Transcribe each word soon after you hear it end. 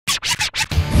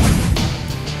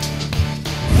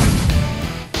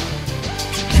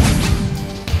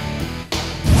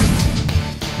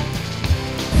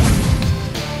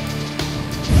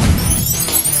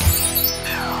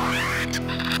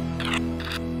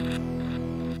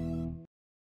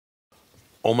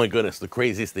Oh my goodness, the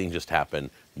craziest thing just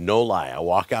happened. No lie. I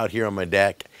walk out here on my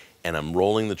deck and I'm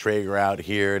rolling the Traeger out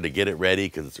here to get it ready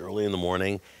because it's early in the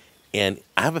morning. And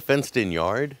I have a fenced in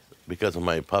yard because of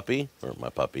my puppy,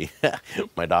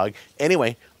 my dog.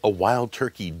 Anyway, a wild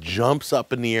turkey jumps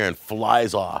up in the air and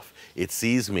flies off. It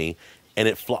sees me and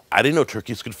I didn't know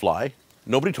turkeys could fly.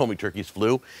 Nobody told me turkeys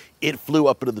flew. It flew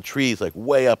up into the trees, like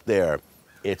way up there.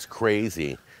 It's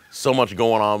crazy. So much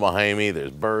going on behind me.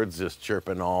 There's birds just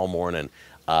chirping all morning.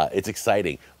 It's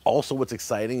exciting. Also, what's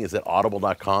exciting is that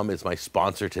audible.com is my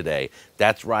sponsor today.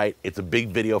 That's right. It's a big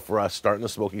video for us starting the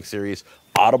smoking series.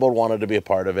 Audible wanted to be a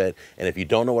part of it. And if you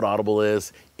don't know what Audible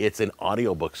is, it's an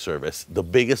audiobook service, the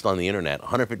biggest on the internet,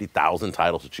 150,000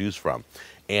 titles to choose from.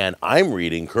 And I'm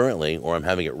reading currently, or I'm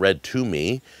having it read to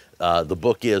me, the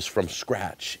book is From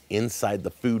Scratch, Inside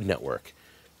the Food Network.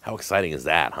 How exciting is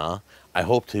that, huh? I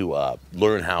hope to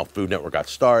learn how Food Network got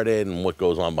started and what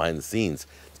goes on behind the scenes.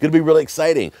 It's going to be really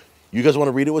exciting. You guys want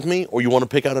to read it with me, or you want to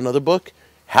pick out another book?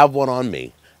 Have one on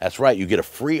me. That's right. You get a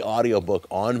free audiobook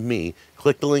on me.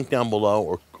 Click the link down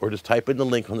below, or just type in the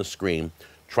link on the screen.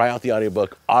 Try out the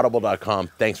audiobook, audible.com.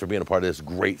 Thanks for being a part of this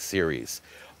great series.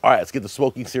 All right, let's get the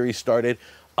smoking series started.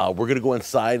 We're going to go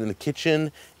inside in the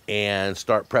kitchen and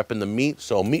start prepping the meat.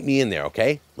 So meet me in there,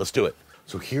 okay? Let's do it.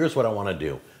 So here's what I want to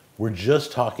do. We're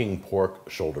just talking pork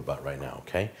shoulder butt right now,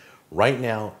 okay? Right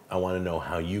now, I want to know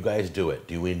how you guys do it.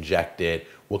 Do you inject it?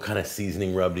 What kind of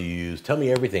seasoning rub do you use? Tell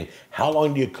me everything. How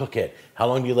long do you cook it? How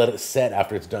long do you let it set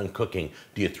after it's done cooking?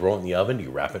 Do you throw it in the oven? Do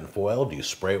you wrap it in foil? Do you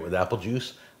spray it with apple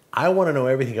juice? I want to know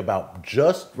everything about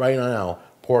just right now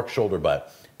pork shoulder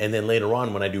butt. And then later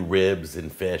on when I do ribs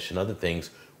and fish and other things,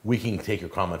 we can take your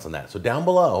comments on that. So down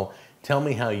below, tell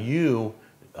me how you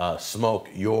smoke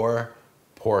your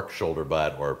pork shoulder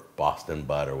butt or Boston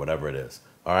butt or whatever it is.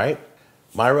 All right?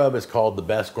 My rub is called the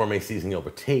best gourmet seasoning you'll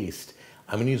ever taste.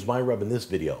 I'm gonna use my rub in this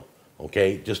video,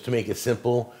 okay? Just to make it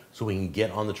simple so we can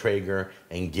get on the Traeger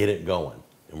and get it going.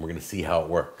 And we're gonna see how it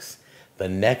works. The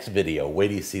next video, wait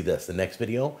till you see this. The next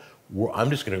video, I'm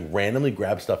just gonna randomly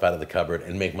grab stuff out of the cupboard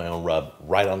and make my own rub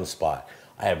right on the spot.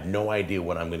 I have no idea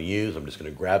what I'm gonna use. I'm just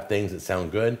gonna grab things that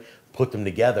sound good, put them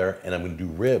together, and I'm gonna do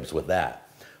ribs with that.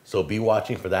 So be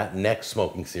watching for that next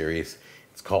smoking series.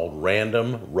 It's called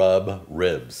Random Rub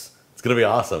Ribs. It's gonna be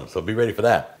awesome, so be ready for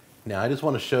that. Now I just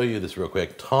wanna show you this real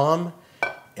quick. Tom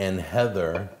and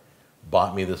Heather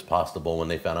bought me this pasta bowl when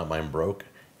they found out mine broke,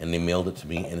 and they mailed it to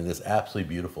me, and it is absolutely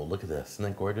beautiful. Look at this, isn't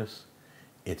that gorgeous?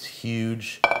 It's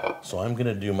huge. So I'm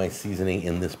gonna do my seasoning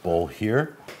in this bowl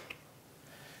here.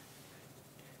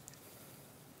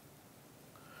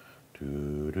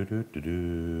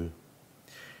 And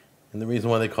the reason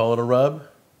why they call it a rub,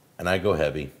 and I go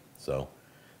heavy, so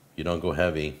you don't go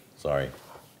heavy, sorry,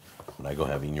 but I go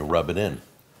heavy and you rub it in.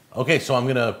 Okay, so I'm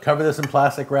gonna cover this in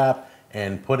plastic wrap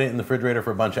and put it in the refrigerator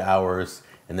for a bunch of hours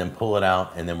and then pull it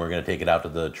out, and then we're gonna take it out to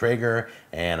the Traeger,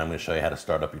 and I'm gonna show you how to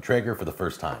start up your Traeger for the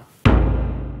first time.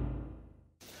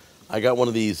 I got one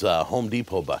of these Home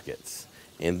Depot buckets.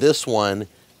 In this one,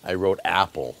 I wrote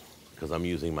apple because I'm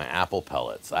using my apple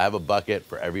pellets. I have a bucket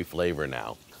for every flavor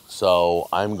now. So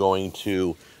I'm going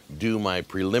to do my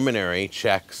preliminary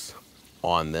checks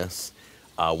on this.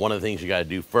 One of the things you gotta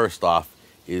do first off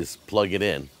is plug it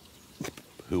in.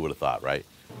 Who would have thought, right?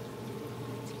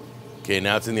 Okay,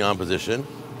 now it's in the on position.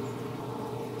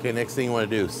 Okay, next thing you wanna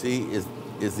do, see,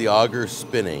 is the auger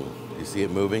spinning? Do you see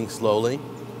it moving slowly?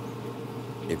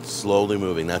 It's slowly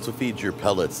moving. That's what feeds your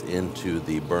pellets into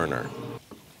the burner.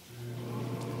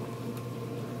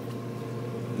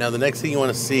 Now the next thing you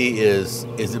want to see is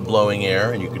it blowing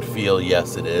air? And you could feel,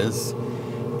 yes it is.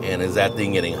 And is that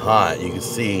thing getting hot? You can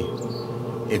see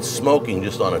it's smoking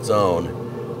just on its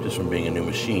own, just from being a new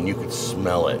machine. You could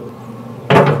smell it.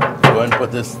 Go ahead and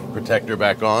put this protector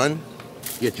back on.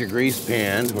 Get your grease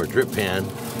pan or drip pan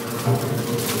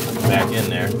back in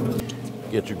there.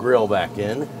 Get your grill back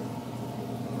in.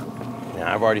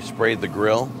 Now I've already sprayed the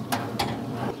grill.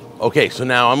 Okay, so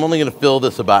now I'm only gonna fill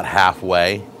this about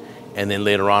halfway, and then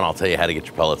later on I'll tell you how to get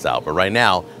your pellets out. But right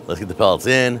now, let's get the pellets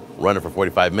in, run it for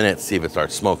 45 minutes, see if it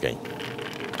starts smoking.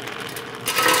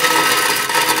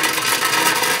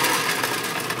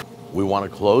 We wanna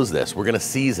close this. We're gonna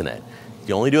season it.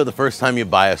 You only do it the first time you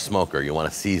buy a smoker. You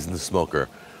wanna season the smoker.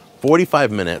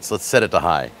 45 minutes, let's set it to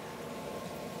high.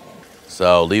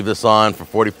 So leave this on for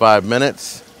 45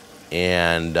 minutes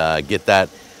and get that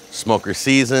smoker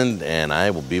seasoned, and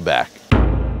I will be back.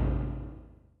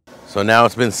 So now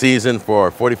it's been seasoned for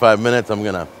 45 minutes. I'm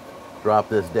gonna drop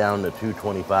this down to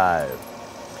 225.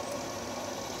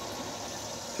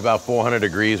 It's about 400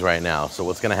 degrees right now. So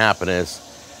what's gonna happen is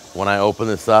when I open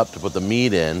this up to put the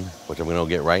meat in, which I'm gonna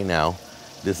get right now,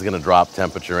 this is gonna drop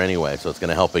temperature anyway, so it's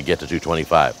gonna help it get to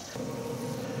 225.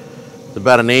 It's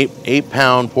about an eight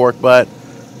pound pork butt.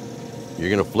 You're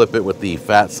gonna flip it with the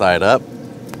fat side up.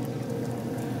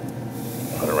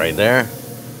 Put it right there.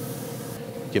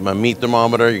 Get my meat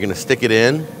thermometer, you're gonna stick it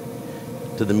in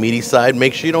to the meaty side.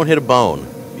 Make sure you don't hit a bone.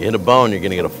 If you hit a bone, you're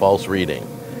gonna get a false reading.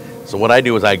 So what I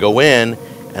do is I go in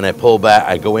and I pull back,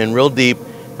 I go in real deep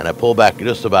and I pull back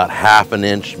just about half an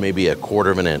inch, maybe a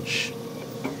quarter of an inch.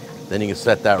 Then you can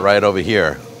set that right over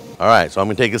here. All right, so I'm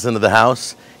gonna take this into the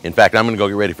house. In fact, I'm gonna go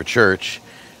get ready for church.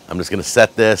 I'm just gonna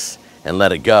set this and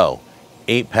let it go.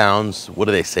 8 pounds, what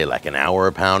do they say, like an hour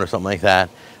a pound or something like that?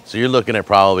 So you're looking at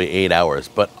probably 8 hours,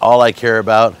 but all I care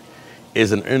about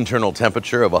is an internal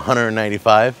temperature of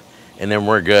 195, and then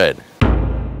we're good.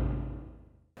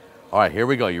 All right, here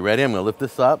we go. You ready? I'm gonna lift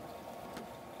this up.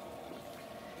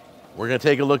 We're gonna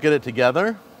take a look at it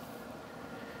together.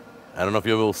 I don't know if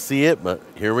you will see it, but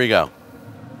here we go.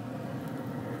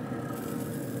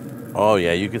 Oh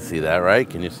yeah, you can see that, right?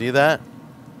 Can you see that?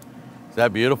 Is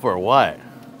that beautiful or what?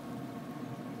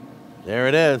 There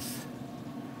it is.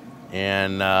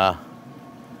 And I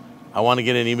want to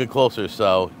get in even closer.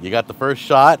 So you got the first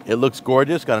shot. It looks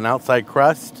gorgeous. Got an outside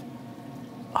crust.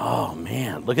 Oh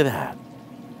man, look at that.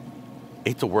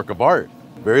 It's a work of art.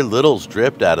 Very little's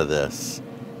dripped out of this.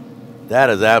 That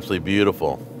is absolutely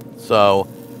beautiful. So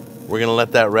we're gonna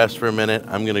let that rest for a minute.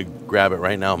 I'm gonna grab it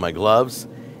right now with my gloves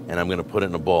and I'm gonna put it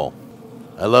in a bowl.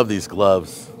 I love these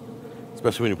gloves,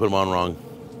 especially when you put them on wrong.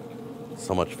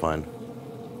 So much fun.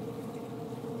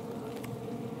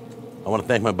 I want to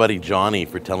thank my buddy Johnny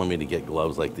for telling me to get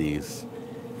gloves like these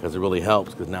because it really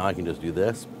helps, because now I can just do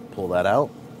this, pull that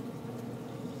out,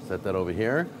 set that over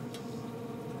here,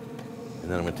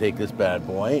 and then I'm going to take this bad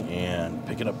boy and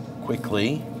pick it up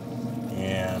quickly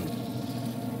and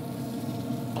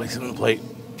place it on the plate.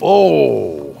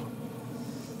 Oh!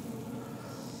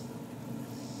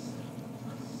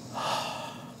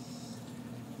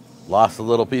 Lost a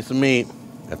little piece of meat.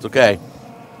 That's okay.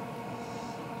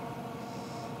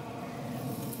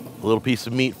 A little piece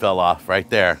of meat fell off right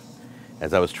there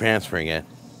as I was transferring it.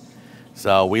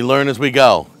 So we learn as we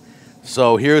go.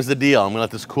 So here's the deal. I'm gonna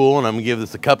let this cool and I'm gonna give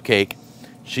this a cupcake.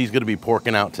 She's gonna be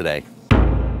porking out today.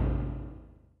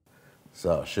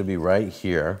 So it should be right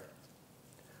here.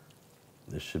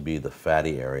 This should be the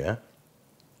fatty area.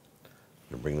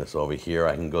 I'm gonna bring this over here.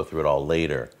 I can go through it all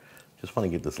later. Just wanna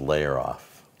get this layer off.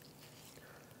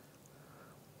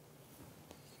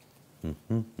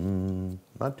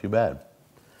 Not too bad.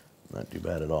 Not too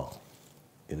bad at all.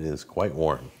 It is quite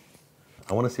warm.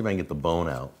 I want to see if I can get the bone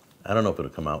out. I don't know if it'll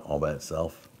come out all by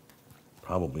itself.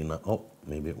 Probably not. Oh,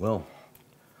 maybe it will.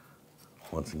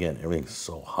 Once again, everything's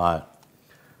so hot.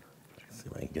 Let's see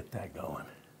if I can get that going.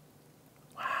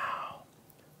 Wow.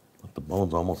 Look, the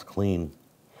bone's almost clean.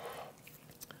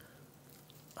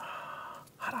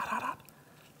 Hot, hot, hot, hot.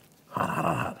 Hot, hot,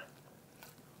 hot, hot.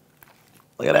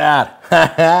 Look at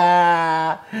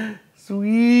that.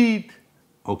 Sweet.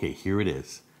 Okay, here it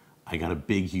is. I got a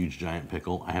big, huge, giant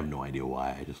pickle. I have no idea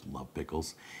why. I just love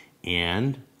pickles.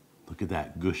 And look at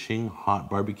that, gushing hot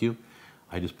barbecue.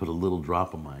 I just put a little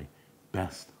drop of my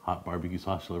best hot barbecue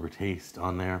sauce you'll ever taste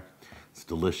on there. It's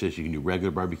delicious. You can do regular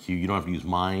barbecue. You don't have to use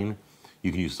mine.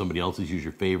 You can use somebody else's, use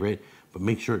your favorite, but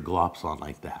make sure it glops on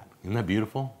like that. Isn't that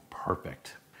beautiful?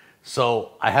 Perfect.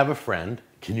 So I have a friend.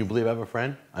 Can you believe I have a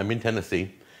friend? I'm in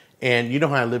Tennessee. And you know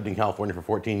how I lived in California for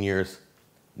 14 years?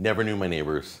 Never knew my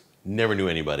neighbors, never knew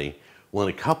anybody. Well,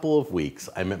 in a couple of weeks,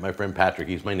 I met my friend Patrick.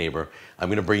 He's my neighbor. I'm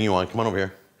gonna bring you on, come on over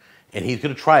here. And he's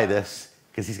gonna try this,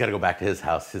 because he's gotta go back to his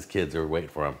house. His kids are waiting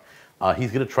for him.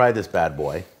 He's gonna try this bad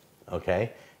boy,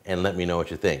 okay? And let me know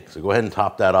what you think. So go ahead and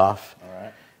top that off. All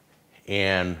right.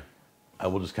 And I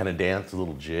will just kind of dance a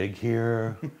little jig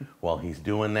here while he's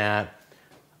doing that.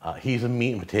 He's a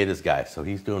meat and potatoes guy, so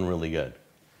he's doing really good.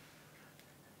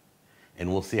 And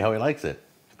we'll see how he likes it.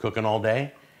 Cooking all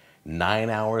day, 9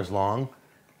 hours long.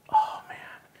 Oh man,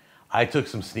 I took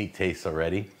some sneak tastes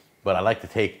already, but I like to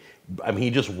take, I mean, he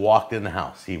just walked in the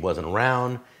house. He wasn't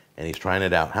around and he's trying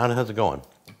it out. How's it going?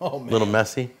 Oh man. A little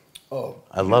messy? Oh.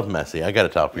 I love messy. I got a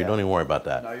top for you. Don't even worry about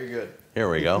that. No, you're good. Here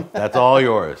we go. That's all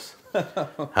yours.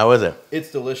 How is it?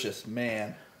 It's delicious,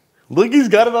 man. Look, he's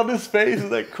got it on his face. Is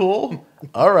that cool?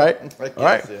 All right. All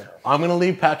right. I'm going to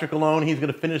leave Patrick alone. He's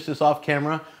going to finish this off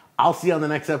camera. I'll see you on the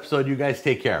next episode. You guys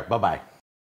take care. Bye-bye.